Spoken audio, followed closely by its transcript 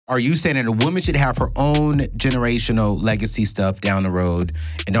Are you saying that a woman should have her own generational legacy stuff down the road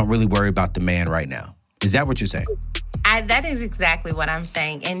and don't really worry about the man right now? Is that what you're saying? That is exactly what I'm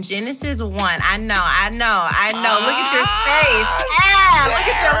saying. In Genesis 1, I know. Look at your face. Look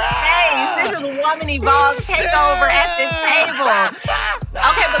at your face. This is Woman Evolve takeover at this table.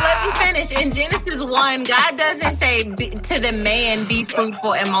 Okay, but let me finish. In Genesis 1, God doesn't say to the man, be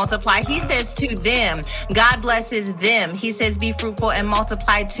fruitful and multiply. He says to them. God blesses them. He says, be fruitful and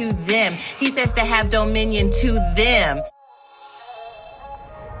multiply to them. He says to have dominion to them.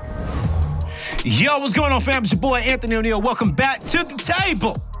 Yo, what's going on, fam? It's your boy, Anthony O'Neal. Welcome back to the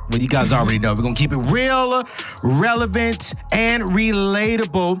table. Well, you guys already know. We're going to keep it real, relevant, and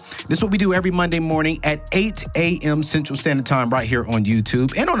relatable. This is what we do every Monday morning at 8 a.m. Central Standard Time right here on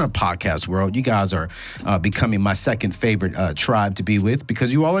YouTube and on the podcast world. You guys are becoming my second favorite tribe to be with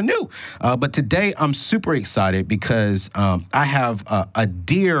because you all are new. But today, I'm super excited because I have a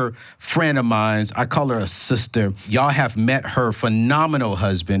dear friend of mine. I call her a sister. Y'all have met her phenomenal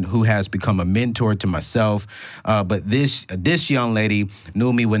husband who has become a mentor to myself. But this young lady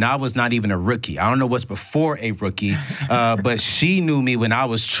knew me when I was not even a rookie. I don't know what's before a rookie, but she knew me when I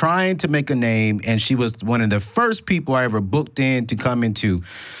was trying to make a name, and she was one of the first people I ever booked in to come in to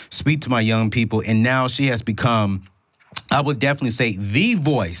speak to my young people, and now she has become, I would definitely say, the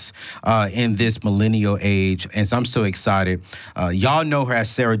voice in this millennial age, and so I'm so excited. Y'all know her as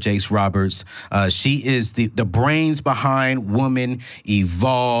Sarah Jakes Roberts. She is the brains behind Woman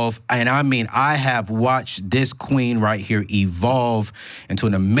Evolve, and I mean, I have watched this queen right here evolve into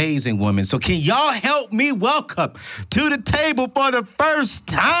an amazing woman. So can y'all help me welcome to the table for the first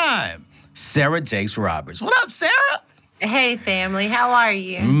time, Sarah Jakes Roberts. What up, Sarah? Hey, family. How are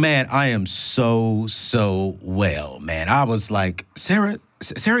you? Man, I am so well, man. I was like, Sarah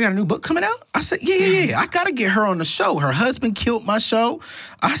got a new book coming out? I said, yeah. I got to get her on the show. Her husband killed my show.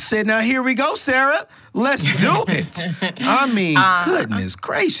 I said, now here we go, Sarah. Let's do it. I mean, goodness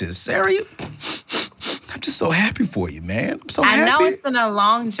gracious. Sarah, I'm just so happy for you, man. I'm so happy. I know it's been a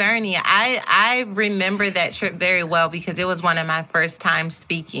long journey. I remember that trip very well because it was one of my first times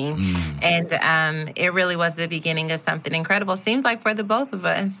speaking. And it really was the beginning of something incredible. Seems like for the both of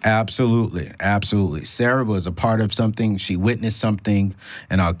us. Absolutely. Sarah was a part of something. She witnessed something,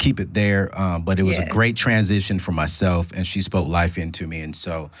 and I'll keep it there. But it was a great transition for myself, and she spoke life into me. And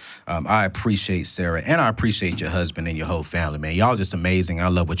so I appreciate Sarah, and I appreciate your husband and your whole family, man. Y'all just amazing. I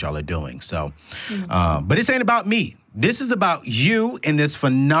love what y'all are doing. So, but this ain't about me. This is about you and this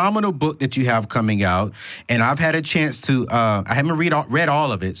phenomenal book that you have coming out. And I've had a chance to, I haven't read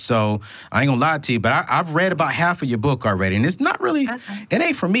all of it, so I ain't gonna lie to you, but I've read about half of your book already. And it's not really, it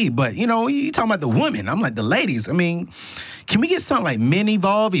ain't for me, but you know, you talking about the women. I'm like, the ladies. I mean, can we get something like Men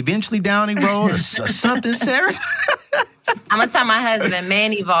Evolve, Eventually Down the Road, or something, Sarah? I'm going to tell my husband,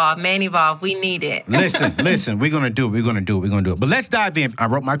 Man Evolve, we need it. Listen, we're going to do it. But let's dive in. I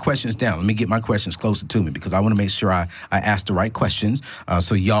wrote my questions down. Let me get my questions closer to me because I want to make sure I ask the right questions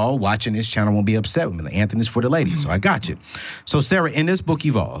so y'all watching this channel won't be upset with me. Like, Anthony's for the ladies, so I got you. So, Sarah, in this book,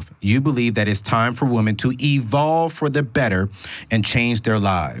 Evolve, you believe that it's time for women to evolve for the better and change their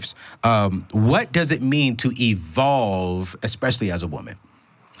lives. What does it mean to evolve, especially as a woman?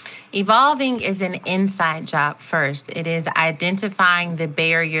 Evolving is an inside job first. It is identifying the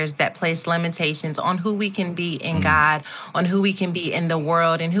barriers that place limitations on who we can be in God, on who we can be in the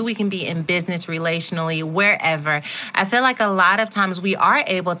world, and who we can be in business, relationally, wherever. I feel like a lot of times we are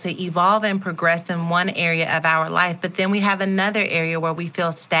able to evolve and progress in one area of our life, but then we have another area where we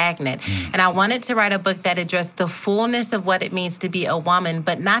feel stagnant. And I wanted to write a book that addressed the fullness of what it means to be a woman,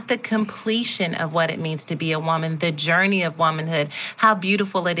 but not the completion of what it means to be a woman, the journey of womanhood, how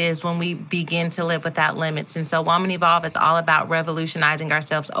beautiful it is when we begin to live without limits. And so Woman Evolve is all about revolutionizing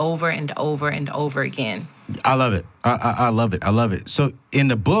ourselves over and over and over again. I love it. I love it. I love it. So in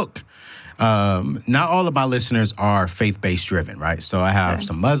the book, not all of my listeners are faith-based driven, right? So I have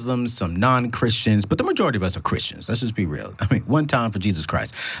some Muslims, some non-Christians, but the majority of us are Christians. Let's just be real. I mean, one time for Jesus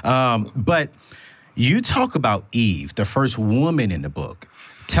Christ. But you talk about Eve, the first woman in the book.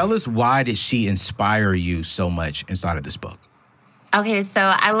 Tell us, why did she inspire you so much inside of this book? Okay, so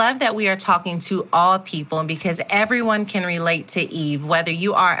I love that we are talking to all people because everyone can relate to Eve, whether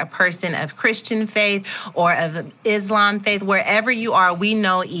you are a person of Christian faith or of Islam faith, wherever you are, we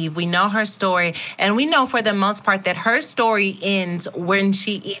know Eve, we know her story, and we know for the most part that her story ends when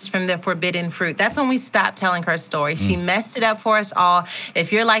she eats from the forbidden fruit. That's when we stop telling her story. She messed it up for us all.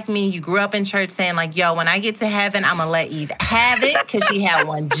 If you're like me, you grew up in church saying like, yo, when I get to heaven, I'm gonna let Eve have it because she had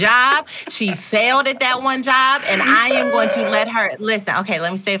one job. She failed at that one job, and I am going to let her listen, okay,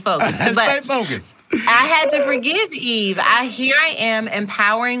 let me stay focused. Stay focused. I had to forgive Eve. Here I am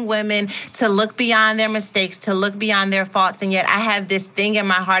empowering women to look beyond their mistakes, to look beyond their faults. And yet I have this thing in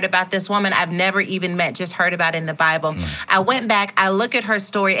my heart about this woman I've never even met, just heard about in the Bible. I went back, I look at her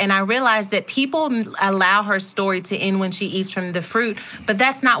story, and I realized that people allow her story to end when she eats from the fruit, but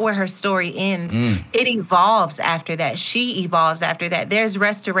that's not where her story ends. It evolves after that. She evolves after that. There's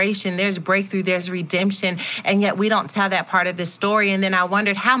restoration, there's breakthrough, there's redemption, and yet we don't tell that part of the story. And then I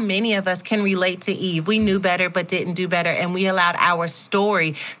wondered how many of us can relate to Eve. We knew better but didn't do better, and we allowed our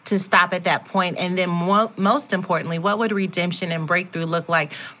story to stop at that point. And then most importantly, what would redemption and breakthrough look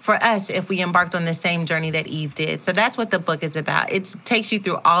like for us if we embarked on the same journey that Eve did? So that's what the book is about. It takes you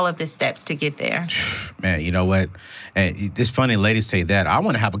through all of the steps to get there. Man, you know what? It's funny ladies say that. I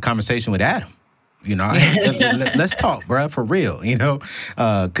want to have a conversation with Adam. You know, let's talk, bro, for real, you know,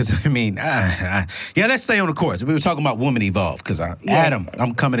 because, I mean, yeah, let's stay on the course. We were talking about woman evolve because, Adam,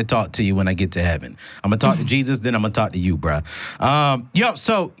 I'm coming to talk to you when I get to heaven. I'm going to talk to Jesus, then I'm going to talk to you, bro.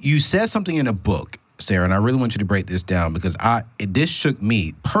 So you said something in a book, Sarah, and I really want you to break this down because this shook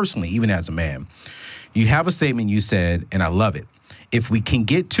me personally, even as a man. You have a statement you said, and I love it. If we can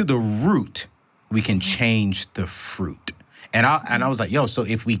get to the root, we can change the fruit. And I was like, so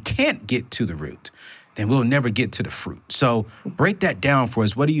if we can't get to the root, then we'll never get to the fruit. So break that down for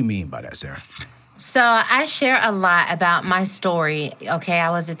us. What do you mean by that, Sarah? So I share a lot about my story. Okay, I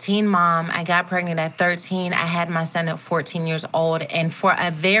was a teen mom. I got pregnant at 13. I had my son at 14 years old. And for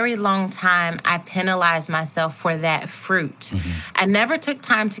a very long time, I penalized myself for that fruit. I never took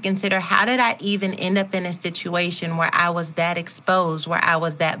time to consider how did I even end up in a situation where I was that exposed, where I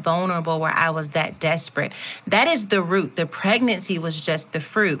was that vulnerable, where I was that desperate. That is the root. The pregnancy was just the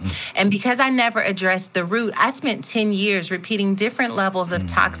fruit. And because I never addressed the root, I spent 10 years repeating different levels of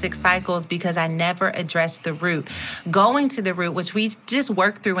toxic cycles because I never addressed the root. Going to the root, which we just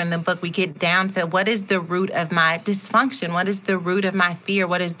work through in the book, we get down to what is the root of my dysfunction? What is the root of my fear?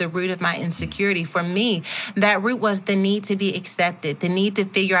 What is the root of my insecurity? For me, that root was the need to be accepted, the need to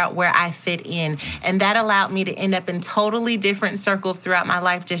figure out where I fit in. And that allowed me to end up in totally different circles throughout my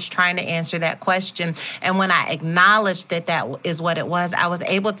life just trying to answer that question. And when I acknowledged that that is what it was, I was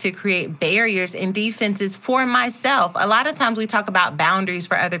able to create barriers and defenses for myself. A lot of times we talk about boundaries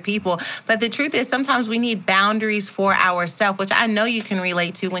for other people, but the truth is sometimes we need boundaries for ourselves, which I know you can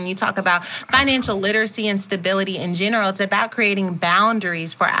relate to when you talk about financial literacy and stability in general. It's about creating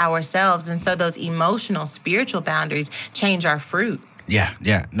boundaries for ourselves. And so those emotional, spiritual boundaries change our fruit. Yeah.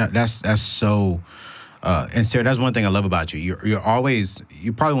 No, that's so... and Sarah, that's one thing I love about you. You're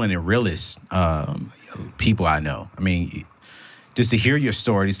probably one of the realest people I know. I mean, just to hear your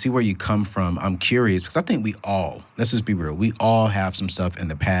story, to see where you come from, I'm curious because I think let's just be real, we all have some stuff in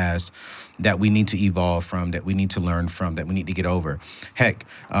the past that we need to evolve from, that we need to learn from, that we need to get over. Heck,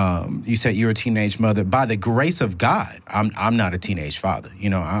 you said you're a teenage mother. By the grace of God, I'm not a teenage father. You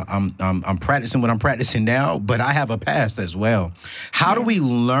know, I'm practicing what I'm practicing now, but I have a past as well. How do we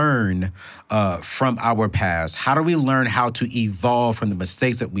learn from our past? How do we learn how to evolve from the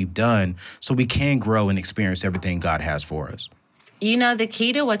mistakes that we've done so we can grow and experience everything God has for us? You know, the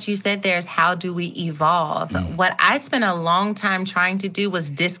key to what you said there is how do we evolve? What I spent a long time trying to do was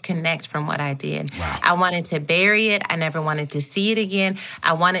disconnect from what I did. Wow. I wanted to bury it. I never wanted to see it again.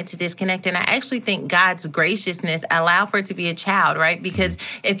 I wanted to disconnect. And I actually think God's graciousness allowed for it to be a child, right? Because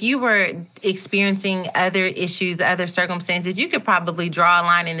if you were experiencing other issues, other circumstances, you could probably draw a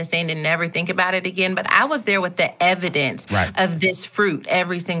line in the sand and never think about it again. But I was there with the evidence of this fruit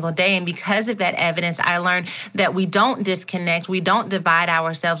every single day. And because of that evidence, I learned that we don't disconnect. We don't divide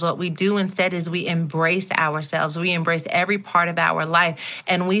ourselves. What we do instead is we embrace ourselves. We embrace every part of our life,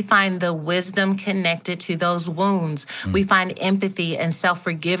 and we find the wisdom connected to those wounds. We find empathy and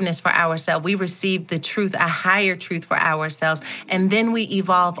self-forgiveness for ourselves. We receive the truth, a higher truth for ourselves, and then we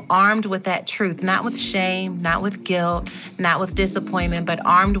evolve armed with that truth, not with shame, not with guilt, not with disappointment, but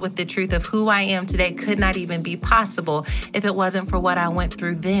armed with the truth of who I am today could not even be possible if it wasn't for what I went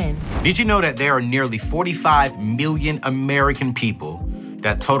through then. Did you know that there are nearly 45 million American people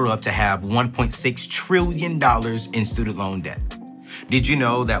that total up to have $1.6 trillion in student loan debt? Did you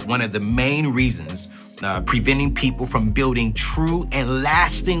know that one of the main reasons preventing people from building true and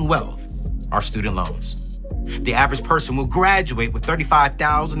lasting wealth are student loans? The average person will graduate with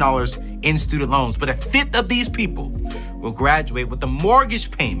 $35,000 in student loans, but a fifth of these people will graduate with a mortgage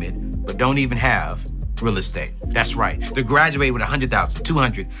payment but don't even have real estate. That's right. They graduate with $100,000,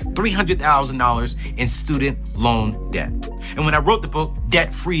 $200,000, $300,000 in student loan debt. And when I wrote the book,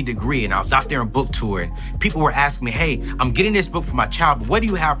 Debt-Free Degree, and I was out there on book tour, and people were asking me, hey, I'm getting this book for my child, but what do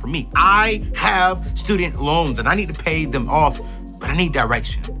you have for me? I have student loans, and I need to pay them off but I need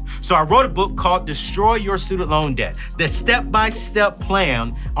direction. So I wrote a book called Destroy Your Student Loan Debt, the step-by-step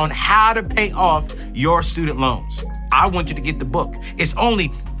plan on how to pay off your student loans. I want you to get the book. It's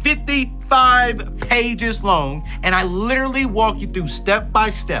only 55 pages long, and I literally walk you through step by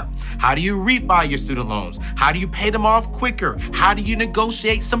step. How do you refi your student loans? How do you pay them off quicker? How do you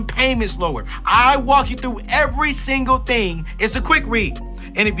negotiate some payments lower? I walk you through every single thing. It's a quick read.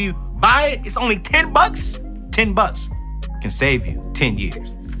 And if you buy it, it's only $10. $10 can save you 10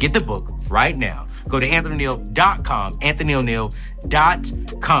 years. Get the book right now. Go to anthonyoneal.com,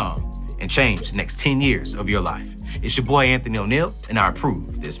 anthonyoneal.com, and change the next 10 years of your life. It's your boy, Anthony O'Neal, and I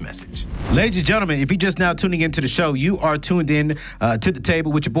approve this message. Ladies and gentlemen, if you're just now tuning into the show, you are tuned in to the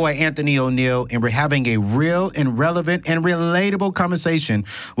table with your boy, Anthony O'Neal, and we're having a real and relevant and relatable conversation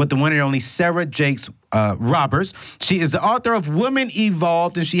with the one and only Sarah Jakes Roberts. She is the author of Women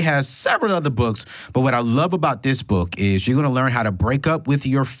Evolved, and she has several other books. But what I love about this book is you're going to learn how to break up with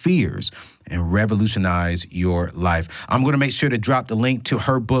your fears and revolutionize your life. I'm going to make sure to drop the link to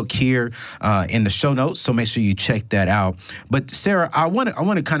her book here in the show notes, so make sure you check that out. But Sarah, I want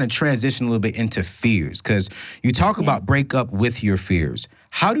to kind of transition a little bit into fears, because you talk about break up with your fears.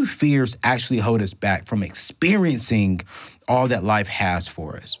 How do fears actually hold us back from experiencing all that life has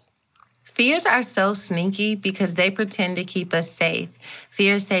for us? Fears are so sneaky because they pretend to keep us safe.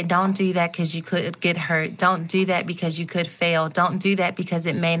 Fears say, don't do that because you could get hurt. Don't do that because you could fail. Don't do that because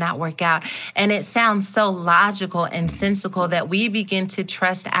it may not work out. And it sounds so logical and sensical that we begin to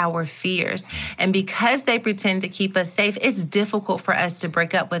trust our fears. And because they pretend to keep us safe, it's difficult for us to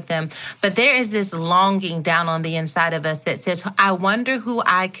break up with them. But there is this longing down on the inside of us that says, I wonder who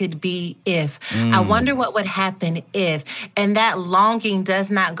I could be if. I wonder what would happen if. And that longing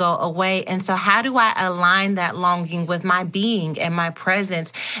does not go away. And so how do I align that longing with my being and my presence?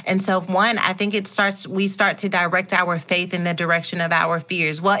 And so one, I think we start to direct our faith in the direction of our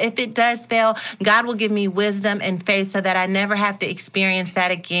fears. Well, if it does fail, God will give me wisdom and faith so that I never have to experience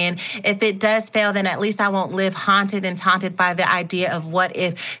that again. If it does fail, then at least I won't live haunted and taunted by the idea of what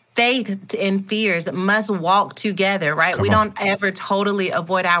if. Faith and fears must walk together, right? We don't ever totally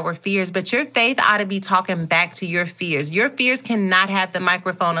avoid our fears, but your faith ought to be talking back to your fears. Your fears cannot have the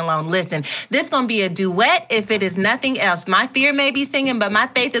microphone alone. Listen, this is going to be a duet if it is nothing else. My fear may be singing, but my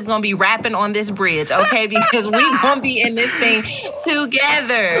faith is going to be rapping on this bridge, okay? Because we're going to be in this thing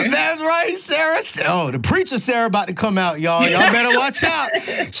together. That's right, Sarah. Oh, the preacher Sarah about to come out, y'all. Y'all better watch out.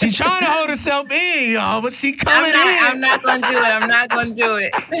 She's trying to hold herself in, y'all, but she coming in. I'm not going to do it. I'm not going to do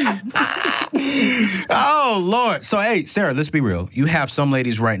it. Oh, Lord. So, hey, Sarah, let's be real. You have some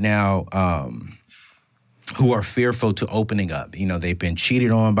ladies right now who are fearful to opening up. You know, they've been cheated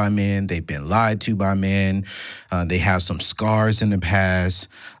on by men. They've been lied to by men. They have some scars in the past.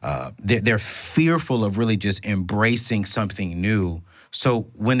 They're fearful of really just embracing something new. So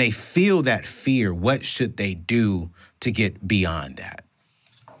when they feel that fear, what should they do to get beyond that?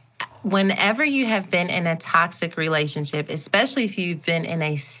 Whenever you have been in a toxic relationship, especially if you've been in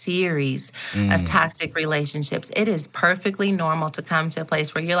a series of toxic relationships, it is perfectly normal to come to a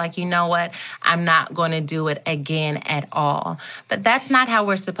place where you're like, you know what, I'm not going to do it again at all. But that's not how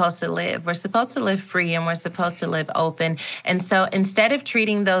we're supposed to live. We're supposed to live free and we're supposed to live open. And so instead of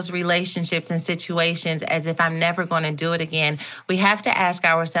treating those relationships and situations as if I'm never going to do it again, we have to ask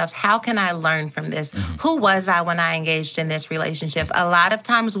ourselves, how can I learn from this? Who was I when I engaged in this relationship? A lot of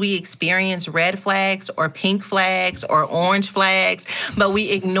times we experience red flags or pink flags or orange flags, but we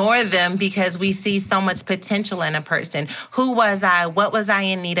ignore them because we see so much potential in a person. Who was I? What was I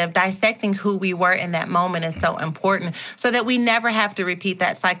in need of? Dissecting who we were in that moment is so important so that we never have to repeat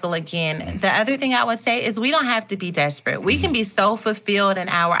that cycle again. The other thing I would say is we don't have to be desperate. We can be so fulfilled in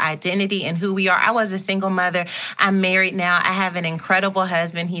our identity and who we are. I was a single mother. I'm married now. I have an incredible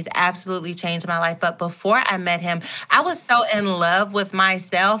husband. He's absolutely changed my life. But before I met him, I was so in love with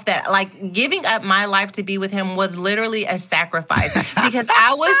myself that like giving up my life to be with him was literally a sacrifice because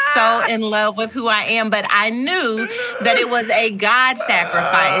I was so in love with who I am, but I knew that it was a God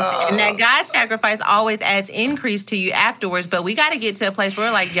sacrifice and that God sacrifice always adds increase to you afterwards. But we got to get to a place where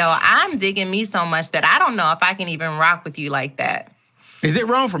we're like, yo, I'm digging me so much that I don't know if I can even rock with you like that. Is it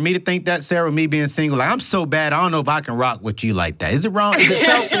wrong for me to think that, Sarah, me being single? Like, I'm so bad, I don't know if I can rock with you like that. Is it wrong? Is it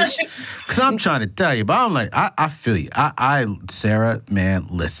selfish? Because I'm trying to tell you, but I'm like, I feel you. Sarah, man,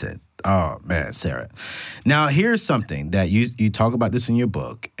 listen. Oh, man, Sarah. Now, here's something that you talk about this in your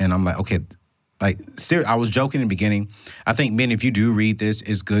book, and I'm like, okay, Like, I was joking in the beginning. I think, men, if you do read this,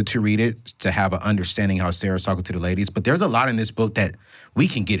 it's good to read it to have an understanding how Sarah's talking to the ladies. But there's a lot in this book that we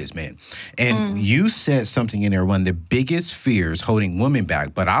can get as men. And you said something in there, one of the biggest fears holding women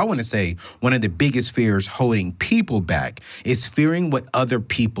back. But I want to say one of the biggest fears holding people back is fearing what other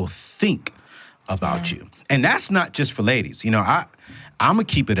people think about you. And that's not just for ladies. You know, I'm gonna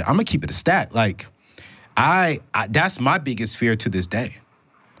keep it a stat. Like, I that's my biggest fear to this day.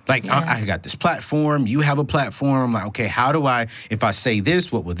 Like, I got this platform, you have a platform. I'm like, okay, how do if I say this,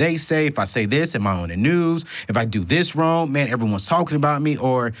 what will they say? If I say this, am I on the news? If I do this wrong, man, everyone's talking about me.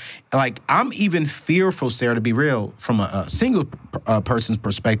 Or, like, I'm even fearful, Sarah, to be real, from a single person's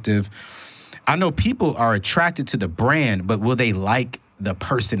perspective. I know people are attracted to the brand, but will they like the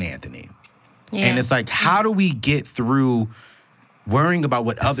person, Anthony? Yeah. And it's like, how do we get through worrying about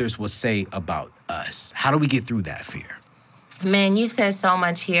what others will say about us? How do we get through that fear? Man, you've said so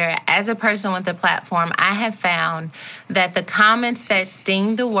much here. As a person with a platform, I have found that the comments that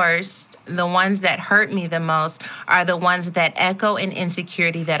sting the worst, the ones that hurt me the most, are the ones that echo an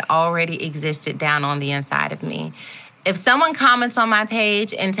insecurity that already existed down on the inside of me. If someone comments on my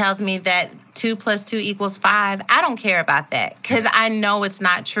page and tells me that 2 + 2 = 5, I don't care about that because I know it's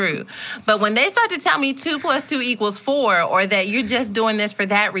not true. But when they start to tell me 2 + 2 = 4, or that you're just doing this for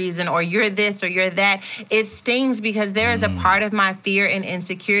that reason, or you're this or you're that, it stings because there is a part of my fear and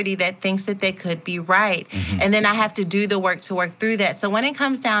insecurity that thinks that they could be right. And then I have to do the work to work through that. So when it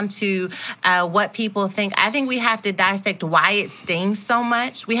comes down to what people think, I think we have to dissect why it stings so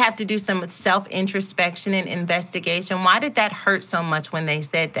much. We have to do some self-introspection and investigation. Why did that hurt so much when they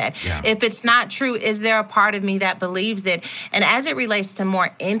said that? Yeah. If it's not true, is there a part of me that believes it? And as it relates to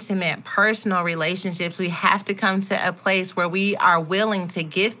more intimate, personal relationships, we have to come to a place where we are willing to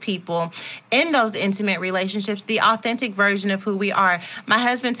give people in those intimate relationships the authentic version of who we are. My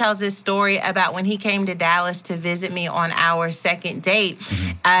husband tells this story about when he came to Dallas to visit me on our second date,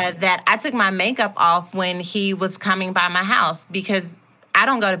 that I took my makeup off when he was coming by my house because I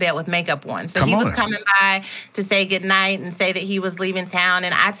don't go to bed with makeup on. So he was coming by to say goodnight and say that he was leaving town.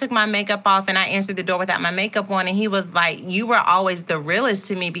 And I took my makeup off and I answered the door without my makeup on. And he was like, you were always the realest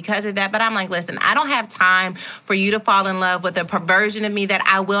to me because of that. But I'm like, listen, I don't have time for you to fall in love with a perversion of me that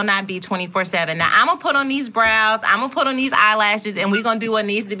I will not be 24/7. Now, I'm going to put on these brows, I'm going to put on these eyelashes, and we're going to do what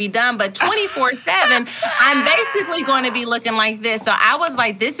needs to be done. But 24/7, I'm basically going to be looking like this. So I was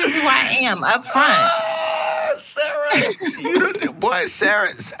like, this is who I am up front. Sarah, Sarah.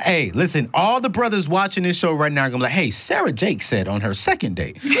 Hey, listen, all the brothers watching this show right now are going to be like, hey, Sarah Jake said on her second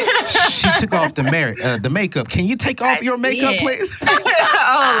date, she took off the makeup. Can you take off your makeup, please?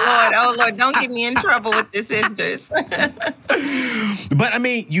 Oh, Lord, don't get me in trouble with the sisters. But, I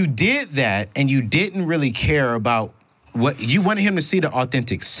mean, you did that, and you didn't really care about what you wanted him to see, the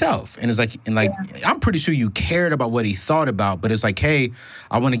authentic self. And it's like, I'm pretty sure you cared about what he thought about, but it's like, hey,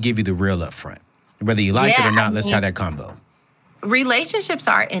 I want to give you the real up front. Whether you like it or not, let's have that combo. Relationships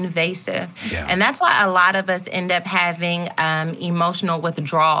are invasive. Yeah. And that's why a lot of us end up having emotional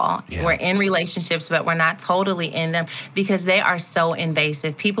withdrawal. Yeah. We're in relationships, but we're not totally in them because they are so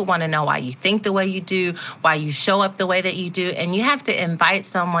invasive. People want to know why you think the way you do, why you show up the way that you do. And you have to invite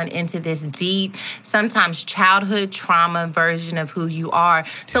someone into this deep, sometimes childhood trauma version of who you are.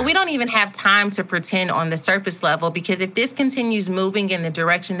 So we don't even have time to pretend on the surface level, because if this continues moving in the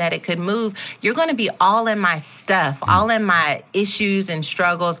direction that it could move, you're going to be all in my stuff, all in my issues and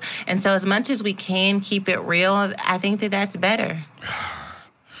struggles. And so as much as we can keep it real, I think that that's better.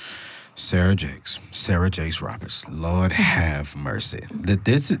 Sarah Jakes Roberts, Lord have mercy.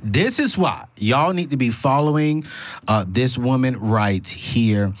 This is why y'all need to be following this woman right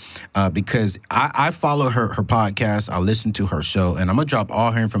here, because I follow her podcast. I listen to her show, and I'm gonna drop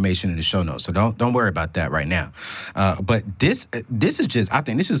all her information in the show notes. So don't worry about that right now. But this is just, I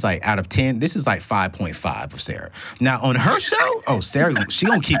think this is like out of 10. This is like 5.5 of Sarah. Now on her show, Sarah, she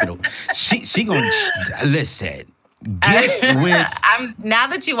gonna keep it. She gonna listen. Get with. Now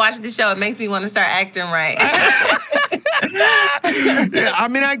that you watch the show, it makes me want to start acting right. Yeah, I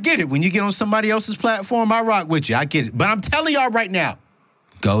mean, I get it. When you get on somebody else's platform, I rock with you. I get it. But I'm telling y'all right now,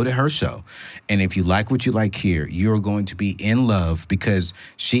 go to her show. And if you like what you like here, you're going to be in love, because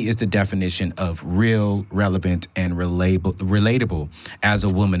she is the definition of real, relevant, and relatable as a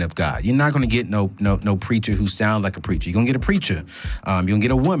woman of God. You're not going to get no preacher who sounds like a preacher. You're going to get a preacher. You're going to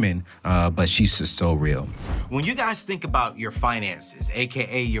get a woman, but she's just so real. When you guys think about your finances,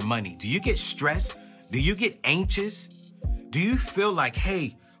 a.k.a. your money, do you get stressed? Do you get anxious? Do you feel like,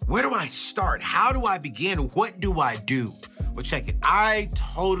 hey, where do I start? How do I begin? What do I do? Well, check it. I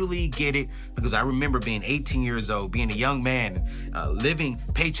totally get it because I remember being 18 years old, being a young man, living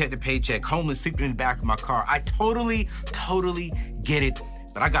paycheck to paycheck, homeless, sleeping in the back of my car. I totally get it.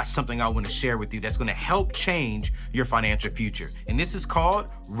 But I got something I want to share with you that's going to help change your financial future. And this is called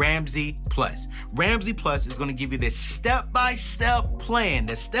Ramsey Plus. Ramsey Plus is going to give you this step-by-step plan,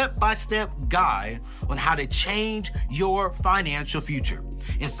 the step-by-step guide on how to change your financial future.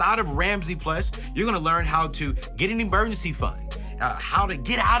 Inside of Ramsey Plus, you're going to learn how to get an emergency fund, how to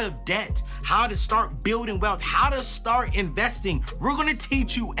get out of debt, how to start building wealth, how to start investing. We're gonna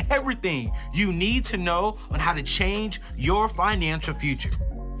teach you everything you need to know on how to change your financial future.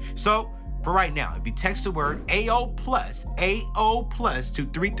 So, for right now, if you text the word AO plus to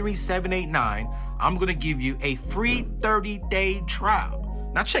 33789, I'm gonna give you a free 30-day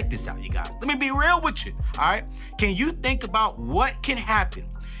trial. Now check this out, you guys. Let me be real with you, all right? Can you think about what can happen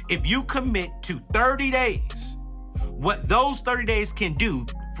if you commit to 30 days? What those 30 days can do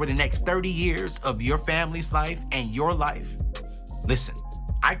for the next 30 years of your family's life and your life? Listen,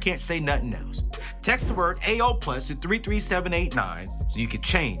 I can't say nothing else. Text the word AO plus to 33789 so you can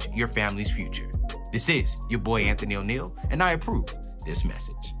change your family's future. This is your boy Anthony O'Neal, and I approve this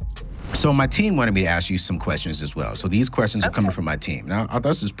message. So my team wanted me to ask you some questions as well. So these questions are coming from my team. Now, I thought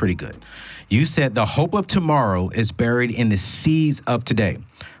this was pretty good. You said the hope of tomorrow is buried in the seeds of today,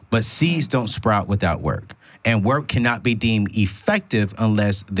 but seeds don't sprout without work. And work cannot be deemed effective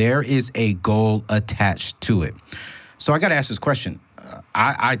unless there is a goal attached to it. So I got to ask this question.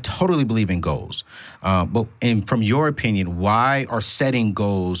 I totally believe in goals. But from your opinion, why are setting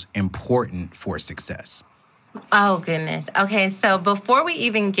goals important for success? Oh, goodness. Okay, so before we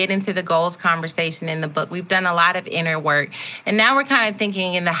even get into the goals conversation in the book, we've done a lot of inner work. And now we're kind of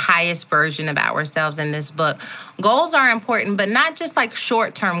thinking in the highest version of ourselves in this book. Goals are important, but not just like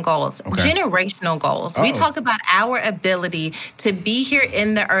short-term goals, generational goals. We talk about our ability to be here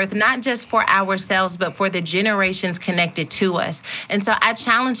in the earth, not just for ourselves, but for the generations connected to us. And so I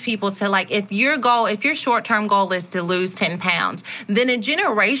challenge people to, like, if your short-term goal is to lose 10 pounds, then a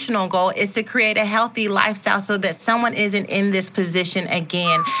generational goal is to create a healthy lifestyle so that someone isn't in this position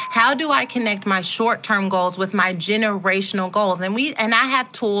again. How do I connect my short-term goals with my generational goals? And I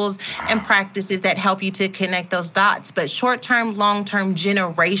have tools and practices that help you to connect those dots, but short-term, long-term,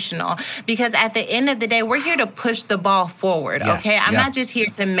 generational. Because at the end of the day, we're here to push the ball forward, okay? I'm not just here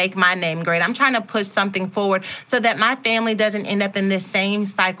to make my name great. I'm trying to push something forward so that my family doesn't end up in this same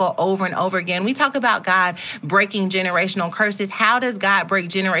cycle over and over again. We talk about God breaking generational curses. How does God break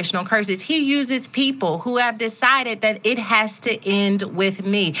generational curses? He uses people who have decided that it has to end with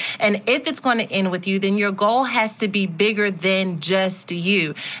me. And if it's going to end with you, then your goal has to be bigger than just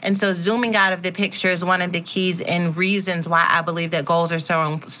you. And so zooming out of the picture is one of the keys and reasons why I believe that goals are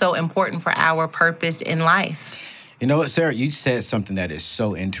so important for our purpose in life. You know what, Sarah? You said something that is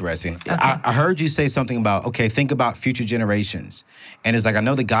so interesting. I heard you say something about, think about future generations. And it's like, I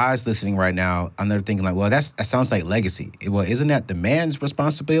know the guys listening right now, I know they're thinking like, well, that sounds like legacy. Well, isn't that the man's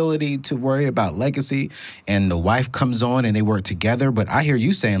responsibility to worry about legacy? And the wife comes on and they work together. But I hear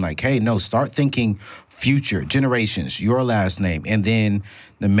you saying like, hey, no, start thinking future generations, your last name. And then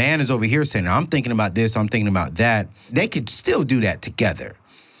the man is over here saying, I'm thinking about this, I'm thinking about that. They could still do that together.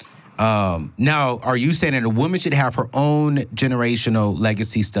 Now, are you saying that a woman should have her own generational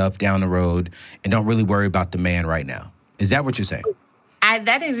legacy stuff down the road and don't really worry about the man right now? Is that what you're saying?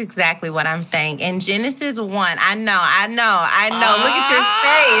 That is exactly what I'm saying. In Genesis 1, I know. Look at your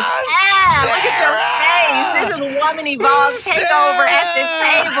face. Look at your face. This is Woman Evolve Takeover at the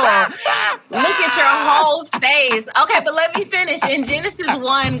table. Look at your whole face. Okay, but let me finish. In Genesis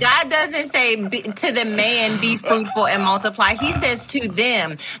 1, God doesn't say to the man, be fruitful and multiply. He says to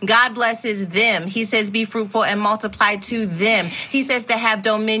them. God blesses them. He says, be fruitful and multiply to them. He says to have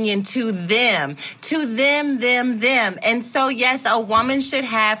dominion to them. To them. And so, yes, a woman should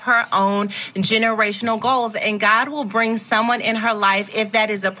have her own generational goals, and God will bring someone in her life if that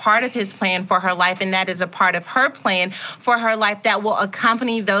is a part of his plan for her life and that is a part of her plan for her life that will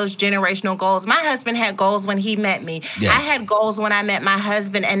accompany those generational goals. My husband had goals when he met me. I had goals when I met my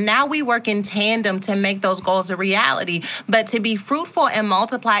husband, and now we work in tandem to make those goals a reality. But to be fruitful and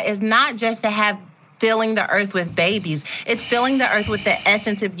multiply is not just to have filling the earth with babies. It's filling the earth with the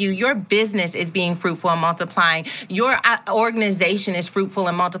essence of you. Your business is being fruitful and multiplying. Your organization is fruitful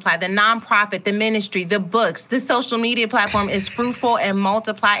and multiply. The nonprofit, the ministry, the books, the social media platform is fruitful and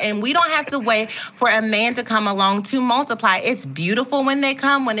multiply. And we don't have to wait for a man to come along to multiply. It's beautiful when they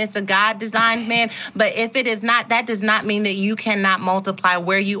come, when it's a God-designed man. But if it is not, that does not mean that you cannot multiply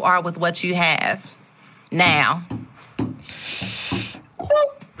where you are with what you have now.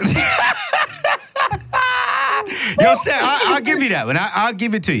 Yo, Sarah, I'll give you that one. I'll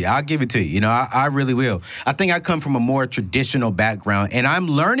give it to you. I'll give it to you. You know, I really will. I think I come from a more traditional background, and I'm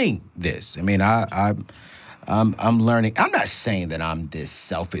learning this. I mean, I'm learning. I'm not saying that I'm this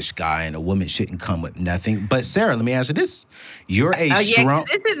selfish guy and a woman shouldn't come with nothing. But Sarah, let me answer this. You're a strong...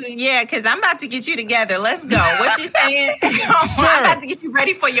 because I'm about to get you together. Let's go. What you saying? I'm about to get you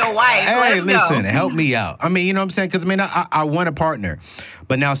ready for your wife. Hey, listen, help me out. I mean, you know what I'm saying? Because, I mean, I want a partner.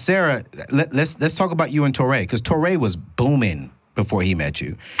 But now, Sarah, let's talk about you and Torre. Because Torre was booming before he met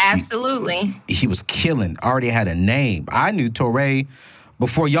you. Absolutely. He was killing. Already had a name. I knew Torre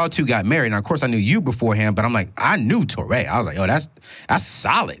before y'all two got married. Now, of course, I knew you beforehand, but I'm like, I knew Torre. I was like, yo, that's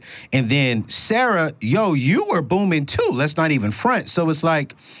solid. And then Sarah, yo, you were booming too. Let's not even front. So it's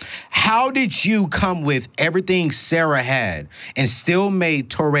like, how did you come with everything Sarah had and still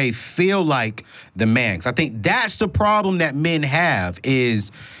made Torre feel like the man? 'Cause I think that's the problem that men have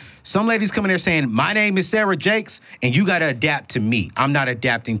is some ladies come in there saying, my name is Sarah Jakes, and you got to adapt to me. I'm not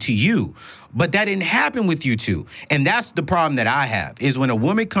adapting to you. But that didn't happen with you two. And that's the problem that I have, is when a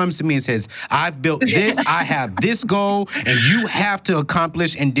woman comes to me and says, I've built this, I have this goal, and you have to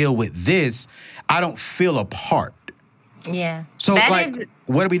accomplish and deal with this, I don't feel a part. Yeah. So,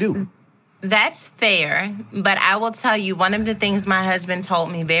 what do we do? That's fair, but I will tell you, one of the things my husband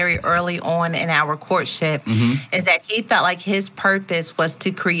told me very early on in our courtship is that he felt like his purpose was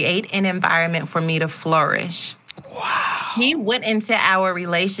to create an environment for me to flourish. Wow. He went into our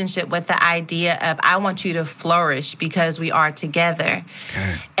relationship with the idea of, I want you to flourish because we are together.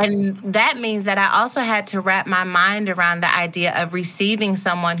 Okay. And that means that I also had to wrap my mind around the idea of receiving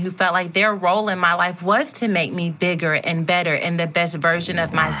someone who felt like their role in my life was to make me bigger and better and the best version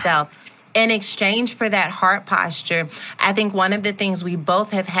of myself. In exchange for that heart posture, I think one of the things we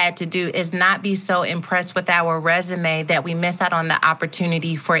both have had to do is not be so impressed with our resume that we miss out on the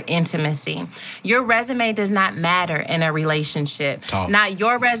opportunity for intimacy. Your resume does not matter in a relationship. Not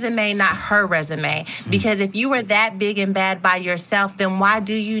your resume, not her resume. Because if you were that big and bad by yourself, then why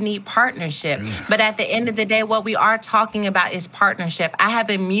do you need partnership? But at the end of the day, what we are talking about is partnership. I have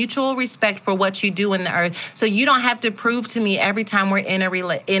a mutual respect for what you do in the earth, so you don't have to prove to me every time we're in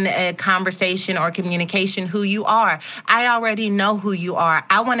a conversation or communication who you are. I already know who you are.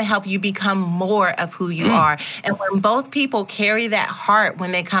 I want to help you become more of who you are. And when both people carry that heart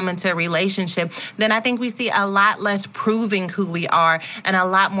when they come into a relationship, then I think we see a lot less proving who we are and a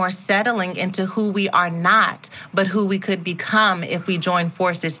lot more settling into who we are not, but who we could become if we join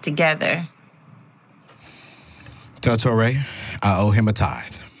forces together. Tell Torre, I owe him a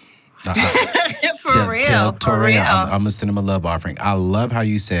tithe. For real. Tell Torre, real. I'm going to send him a love offering. I love how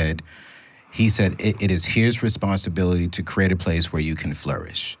you said, he said it is his responsibility to create a place where you can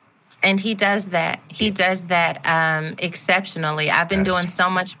flourish. And he does that. He does that exceptionally. I've been doing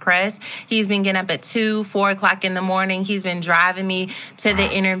so much press. He's been getting up at 2, 4 o'clock in the morning. He's been driving me to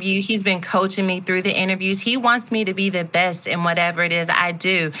the interview. He's been coaching me through the interviews. He wants me to be the best in whatever it is I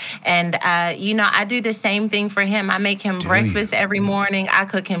do. And, I do the same thing for him. I make him breakfast every morning. I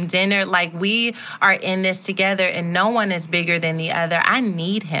cook him dinner. Like, we are in this together, and no one is bigger than the other. I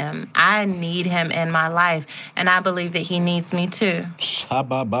need him. I need him in my life. And I believe that he needs me too. It's true.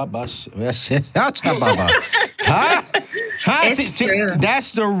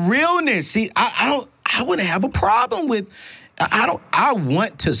 That's the realness. See, I wouldn't have a problem with. I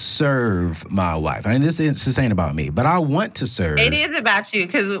want to serve my wife. I mean, this ain't about me, but I want to serve. It is about you,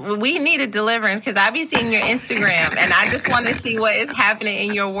 because we need a deliverance, because I be seeing your Instagram, and I just want to see what is happening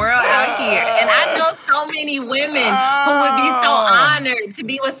in your world out here. And I know so many women who would be so honored to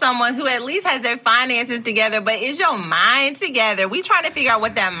be with someone who at least has their finances together, but is your mind together? We trying to figure out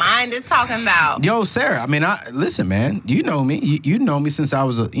what that mind is talking about. Yo, Sarah, I mean, listen, man, you know me. You know me since I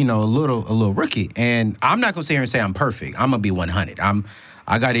was a little rookie, and I'm not gonna sit here and say I'm perfect. I'm gonna be 100.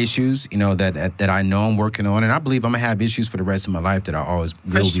 I got issues, that I know I'm working on, and I believe I'm gonna have issues for the rest of my life that I always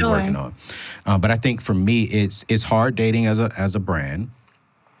will be working on. But I think for me, it's hard dating as a brand,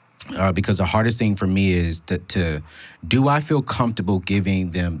 because the hardest thing for me is do I feel comfortable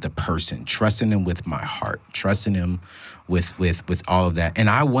giving them the person, trusting them with my heart, trusting them with all of that, and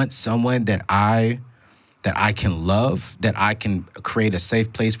I want someone that I can love, that I can create a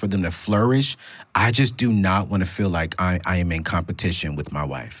safe place for them to flourish. I just do not want to feel like I am in competition with my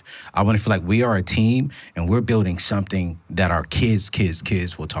wife. I want to feel like we are a team and we're building something that our kids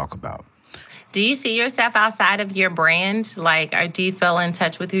will talk about. Do you see yourself outside of your brand? Like, or do you feel in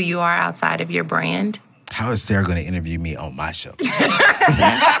touch with who you are outside of your brand? How is Sarah going to interview me on my show?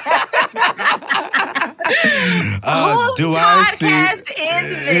 Whose Do I podcast see? is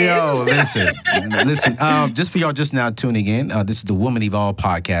this? Yo, listen. Just for y'all just now tuning in, this is the Woman Evolve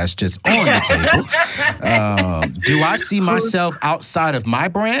podcast, just on the table. Do I see myself outside of my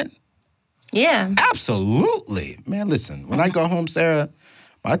brand? Yeah. Absolutely. Man, listen, when I go home, Sarah,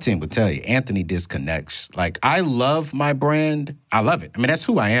 my team will tell you, Anthony disconnects. Like, I love my brand. I love it. I mean, that's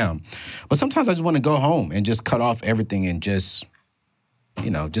who I am. But sometimes I just want to go home and just cut off everything and just,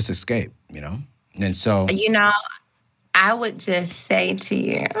 just escape, And so... I would just say to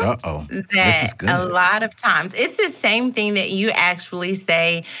you that a lot of times, it's the same thing that you actually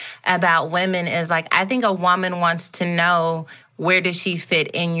say about women is like, I think a woman wants to know, where does she fit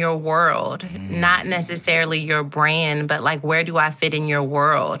in your world? Not necessarily your brand, but like, where do I fit in your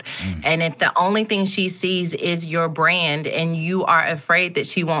world? And if the only thing she sees is your brand and you are afraid that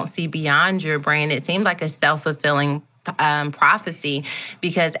she won't see beyond your brand, it seems like a self-fulfilling prophecy,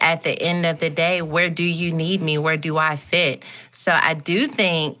 because at the end of the day, where do you need me? Where do I fit? So I do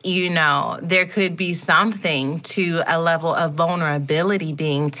think, there could be something to a level of vulnerability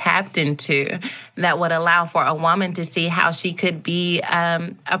being tapped into that would allow for a woman to see how she could be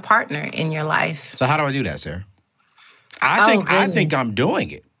a partner in your life. So how do I do that, Sarah? I think I'm doing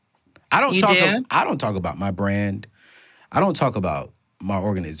it. I don't talk about my brand. I don't talk about my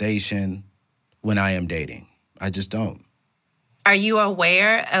organization when I am dating. I just don't. Are you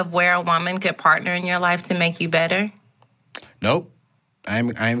aware of where a woman could partner in your life to make you better? Nope. I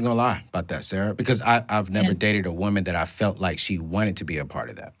ain't gonna lie about that, Sarah, because I've never dated a woman that I felt like she wanted to be a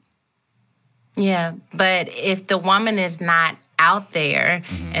part of that. Yeah, but if the woman is not out there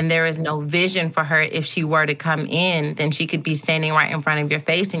and there is no vision for her, if she were to come in, then she could be standing right in front of your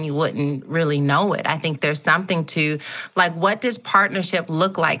face and you wouldn't really know it. I think there's something to, like, what does partnership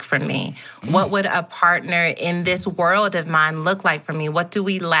look like for me? What would a partner in this world of mine look like for me? What do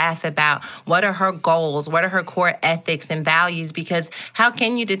we laugh about? What are her goals? What are her core ethics and values? Because how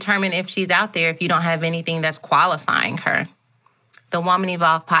can you determine if she's out there if you don't have anything that's qualifying her? The Woman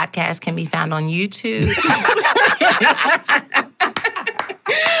Evolve podcast can be found on YouTube.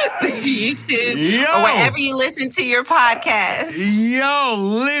 Or wherever you listen to your podcast. Yo,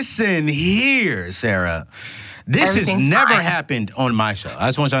 listen here, Sarah. This has never happened on my show. I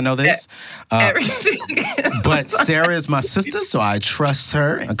just want y'all to know this. But Sarah is my sister, so I trust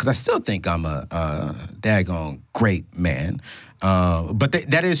her because I still think I'm a daggone great man. But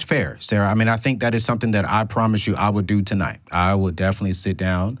that is fair, Sarah. I mean, I think that is something that I promise you I would do tonight. I will definitely sit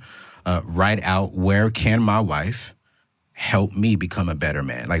down, write out where can my wife help me become a better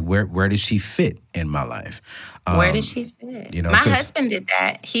man? Like, where does she fit in my life? Where does she fit? My husband did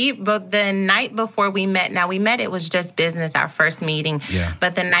that. But the night before we met, it was just business, our first meeting. Yeah.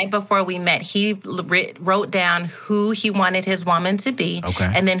 But the night before we met, he wrote down who he wanted his woman to be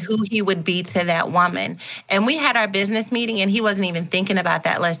and then who he would be to that woman. And we had our business meeting and he wasn't even thinking about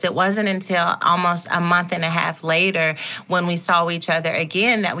that list. It wasn't until almost a month and a half later when we saw each other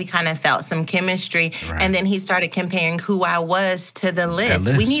again that we kind of felt some chemistry. Right. And then he started comparing who I was to the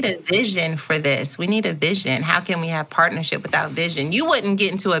list. We need a vision for this. We need a vision. How can we have partnership without vision? You wouldn't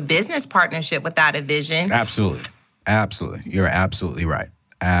get into a business partnership without a vision. Absolutely. You're absolutely right.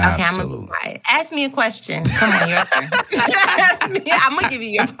 Absolutely. Okay, right. Ask me a question. Come on, your turn. I'm going to give you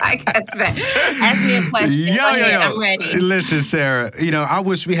your podcast back. Ask me a question. Yo. I'm ready. Listen, Sarah, I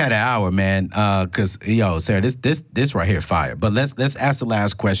wish we had an hour, man, because, Sarah, this right here fire. But let's ask the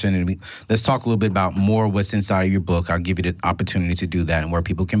last question, and let's talk a little bit about more what's inside of your book. I'll give you the opportunity to do that and where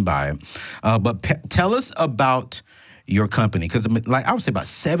people can buy it. But tell us about your company, because I would say about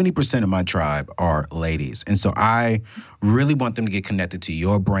 70% of my tribe are ladies. And so I really want them to get connected to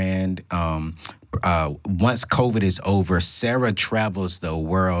your brand. Once COVID is over, Sarah travels the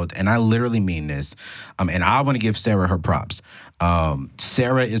world, and I literally mean this. And I want to give Sarah her props.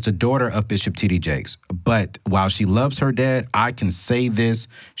 Sarah is the daughter of Bishop T.D. Jakes, but while she loves her dad, I can say this,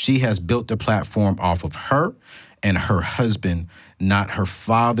 she has built the platform off of her and her husband, not her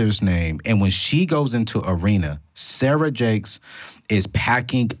father's name. And when she goes into arena, Sarah Jakes is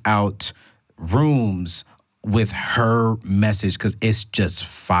packing out rooms with her message because it's just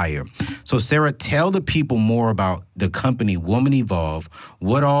fire. So Sarah, tell the people more about the company Woman Evolve.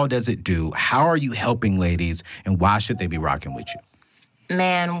 What all does it do? How are you helping ladies? And why should they be rocking with you?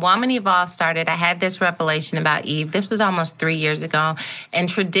 Man, Woman Evolve started. I had this revelation about Eve. This was almost 3 years ago, and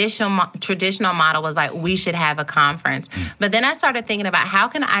traditional model was like we should have a conference. But then I started thinking about how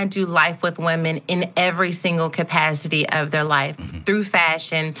can I do life with women in every single capacity of their life, through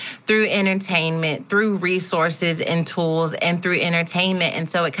fashion, through entertainment, through resources and tools, and through entertainment. And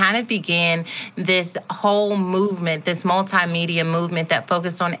so it kind of began this whole movement, this multimedia movement that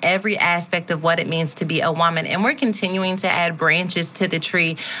focused on every aspect of what it means to be a woman. And we're continuing to add branches to the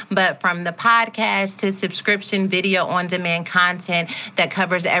tree, but from the podcast to subscription video on demand content that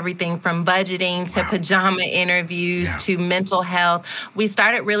covers everything from budgeting to pajama interviews to mental health, we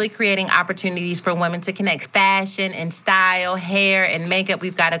started really creating opportunities for women to connect fashion and style, hair and makeup.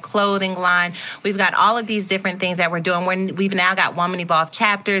 We've got a clothing line. We've got all of these different things that we're doing. We've now got Woman Evolve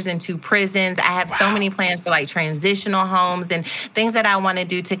chapters into prisons. I have so many plans for like transitional homes and things that I want to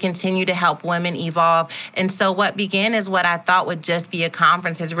do to continue to help women evolve. And so what began as what I thought would just be a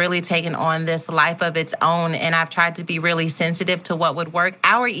conference has really taken on this life of its own, and I've tried to be really sensitive to what would work.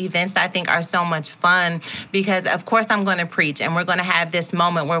 Our events, I think, are so much fun because, of course, I'm going to preach, and we're going to have this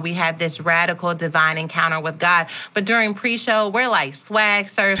moment where we have this radical divine encounter with God. But during pre-show, we're like swag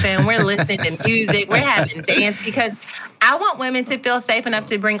surfing, we're listening to music, we're having dance because I want women to feel safe enough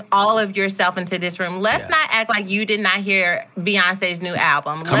to bring all of yourself into this room. Let's not act like you did not hear Beyonce's new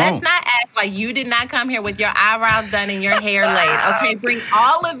album. Let's not act like you did not come here with your eyebrows done and your hair laid. Okay, bring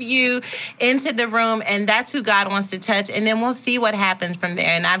all of you into the room, and that's who God wants to touch, and then we'll see what happens from there.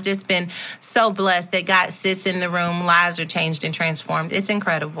 And I've just been so blessed that God sits in the room, lives are changed and transformed. It's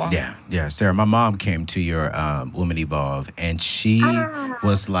incredible. Yeah, Sarah, my mom came to your Woman Evolve, and she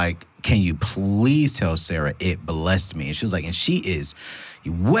was like, can you please tell Sarah it blessed me? And she was like, and she is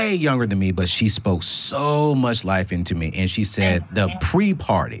way younger than me, but she spoke so much life into me. And she said the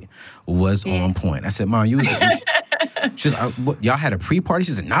pre-party was on point. I said, Mom, you was... She's like, what, y'all had a pre-party?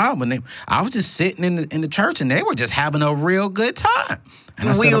 She said, nah, I was just sitting in the church and they were just having a real good time. And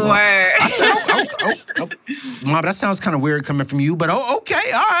I said, I said, Mom, that sounds kind of weird coming from you, but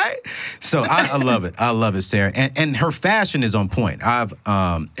okay, all right. So I love it. I love it, Sarah. And her fashion is on point. I've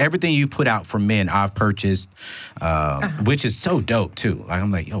everything you've put out for men, I've purchased, which is so dope too. Like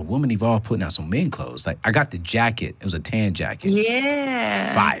I'm like, yo, Woman Evolve putting out some men clothes. Like I got the jacket. It was a tan jacket.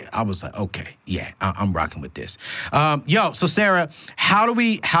 Yeah. Fire. I was like, okay, yeah, I'm rocking with this. So Sarah,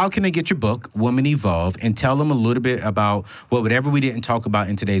 how can they get your book, Woman Evolve, and tell them a little bit about whatever we didn't talk about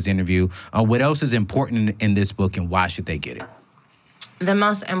in today's interview, what else is important in this book and why should they get it? The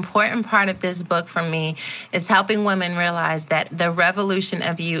most important part of this book for me is helping women realize that the revolution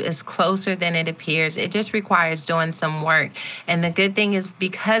of you is closer than it appears. It just requires doing some work. And the good thing is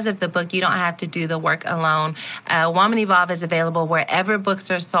because of the book, you don't have to do the work alone. Woman Evolve is available wherever books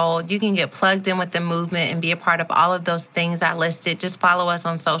are sold. You can get plugged in with the movement and be a part of all of those things I listed. Just follow us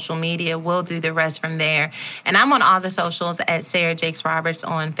on social media. We'll do the rest from there. And I'm on all the socials at Sarah Jakes Roberts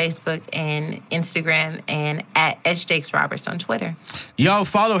on Facebook and Instagram and at S Jakes Roberts on Twitter. Yo,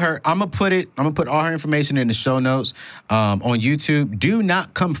 follow her. I'm gonna put all her information in the show notes on YouTube. Do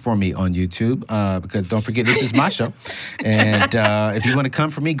not come for me on YouTube because don't forget this is my show. And if you want to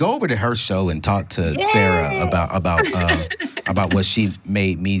come for me, go over to her show and talk to Sarah about what she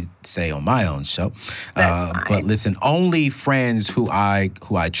made me say on my own show. But listen, only friends who I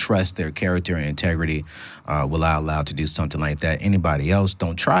trust their character and integrity will I allow to do something like that. Anybody else,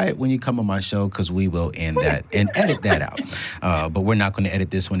 don't try it when you come on my show because we will end that and edit that out. But we're not going to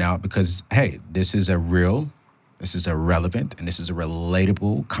edit this one out because, hey, this is a relevant, and this is a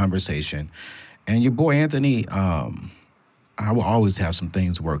relatable conversation. And your boy, Anthony, I will always have some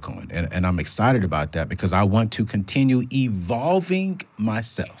things to work on. And I'm excited about that because I want to continue evolving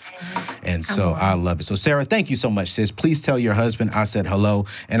myself. And so I love it. So, Sarah, thank you so much, sis. Please tell your husband I said hello.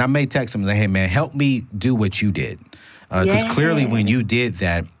 And I may text him and say, hey, man, help me do what you did. Because clearly when you did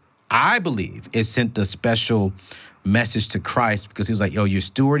that, I believe it sent a special message to Christ because he was like, yo, you're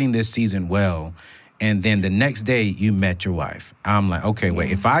stewarding this season well. And then the next day you met your wife. I'm like, okay,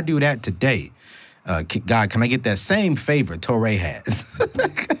 wait, if I do that today, God, can I get that same favor Torrey has?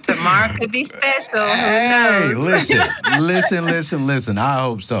 Tomorrow could be special. Hey, listen. I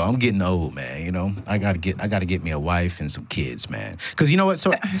hope so. I'm getting old, man. You know, I gotta get me a wife and some kids, man. Because you know what?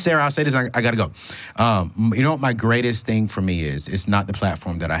 So, Sarah, I'll say this. I gotta go. You know what? My greatest thing for me is it's not the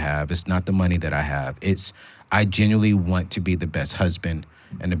platform that I have. It's not the money that I have. I genuinely want to be the best husband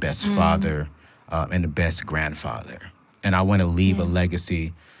and the best father and the best grandfather, and I want to leave a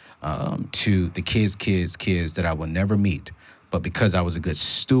legacy. To the kids that I will never meet. But because I was a good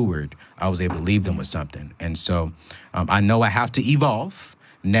steward, I was able to leave them with something. And so I know I have to evolve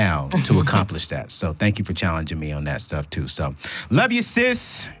now to accomplish that. So thank you for challenging me on that stuff too. So love you,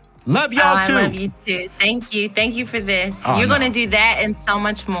 sis. Love y'all too. I love you too. Thank you. Thank you for this. You're going to do that and so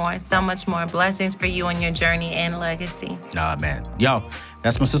much more. So much more. Blessings for you on your journey and legacy. Nah, man. Yo,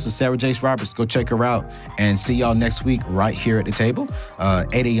 that's my sister, Sarah Jace Roberts. Go check her out and see y'all next week right here at the table,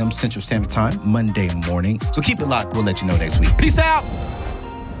 8 a.m. Central Standard Time, Monday morning. So keep it locked. We'll let you know next week. Peace out.